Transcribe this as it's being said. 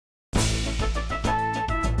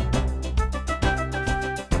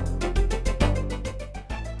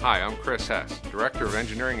Hi, I'm Chris Hess, Director of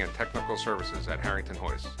Engineering and Technical Services at Harrington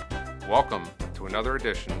Hoist. Welcome to another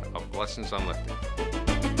edition of Lessons on Lifting.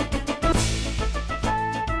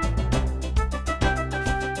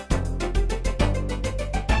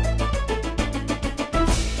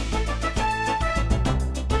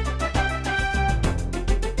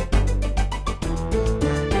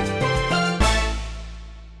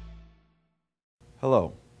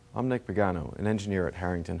 Hello, I'm Nick Pagano, an engineer at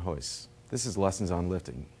Harrington Hoist. This is Lessons on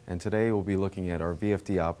Lifting, and today we'll be looking at our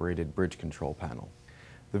VFD-operated bridge control panel.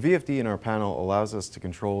 The VFD in our panel allows us to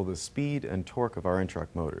control the speed and torque of our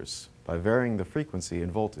in-truck motors by varying the frequency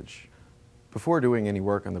and voltage. Before doing any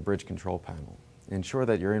work on the bridge control panel, ensure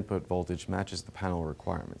that your input voltage matches the panel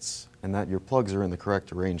requirements and that your plugs are in the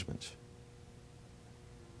correct arrangement.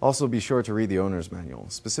 Also be sure to read the owner's manual,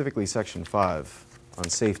 specifically Section 5 on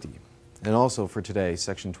safety, and also for today,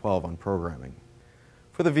 Section 12 on programming.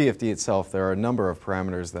 For the VFD itself, there are a number of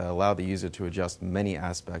parameters that allow the user to adjust many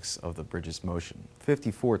aspects of the bridge's motion,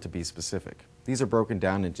 54 to be specific. These are broken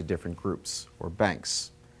down into different groups, or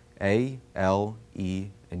banks, A, L, E,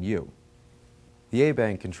 and U. The A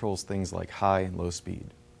bank controls things like high and low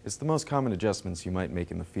speed. It's the most common adjustments you might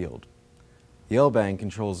make in the field. The L bank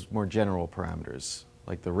controls more general parameters,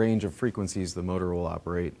 like the range of frequencies the motor will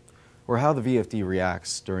operate, or how the VFD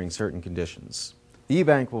reacts during certain conditions. The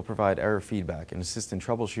E-bank will provide error feedback and assist in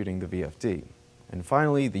troubleshooting the VFD. And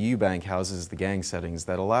finally, the U-bank houses the gang settings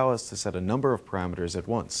that allow us to set a number of parameters at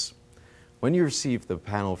once. When you receive the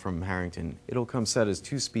panel from Harrington, it'll come set as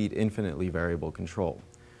two-speed infinitely variable control.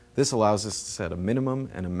 This allows us to set a minimum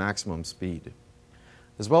and a maximum speed.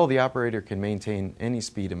 As well, the operator can maintain any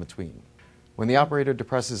speed in between. When the operator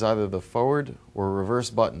depresses either the forward or reverse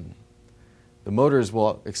button, the motors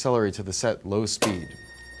will accelerate to the set low speed.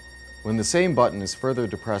 When the same button is further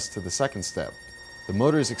depressed to the second step, the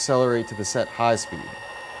motors accelerate to the set high speed.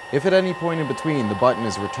 If at any point in between the button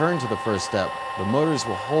is returned to the first step, the motors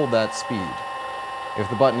will hold that speed. If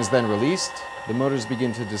the button is then released, the motors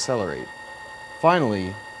begin to decelerate.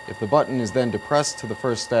 Finally, if the button is then depressed to the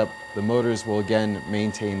first step, the motors will again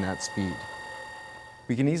maintain that speed.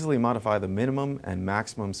 We can easily modify the minimum and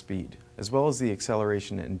maximum speed, as well as the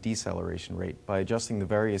acceleration and deceleration rate by adjusting the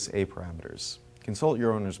various A parameters. Consult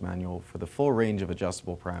your owner's manual for the full range of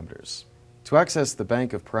adjustable parameters. To access the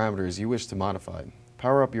bank of parameters you wish to modify,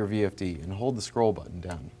 power up your VFD and hold the scroll button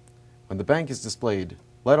down. When the bank is displayed,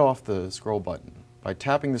 let off the scroll button. By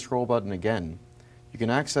tapping the scroll button again, you can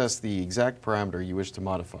access the exact parameter you wish to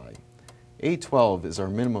modify. A12 is our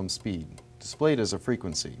minimum speed, displayed as a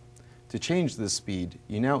frequency. To change this speed,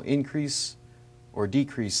 you now increase or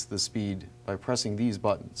decrease the speed by pressing these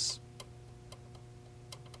buttons.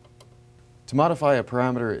 To modify a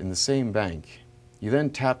parameter in the same bank, you then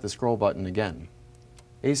tap the scroll button again.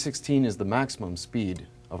 A16 is the maximum speed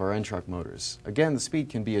of our in-truck motors. Again, the speed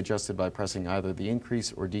can be adjusted by pressing either the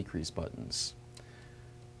increase or decrease buttons.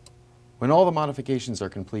 When all the modifications are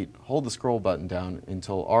complete, hold the scroll button down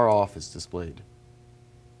until R-off is displayed.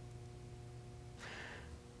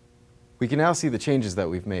 We can now see the changes that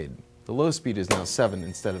we've made. The low speed is now 7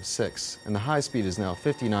 instead of 6, and the high speed is now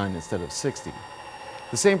 59 instead of 60.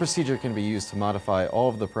 The same procedure can be used to modify all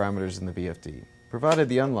of the parameters in the VFD, provided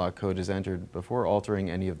the unlock code is entered before altering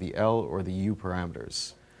any of the L or the U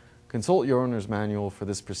parameters. Consult your owner's manual for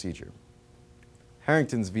this procedure.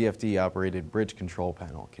 Harrington's VFD-operated bridge control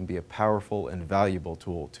panel can be a powerful and valuable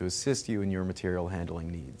tool to assist you in your material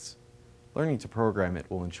handling needs. Learning to program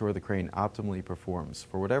it will ensure the crane optimally performs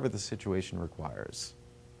for whatever the situation requires.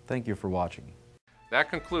 Thank you for watching. That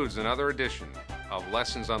concludes another edition of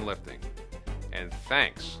Lessons on Lifting. And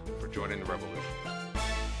thanks for joining the revolution.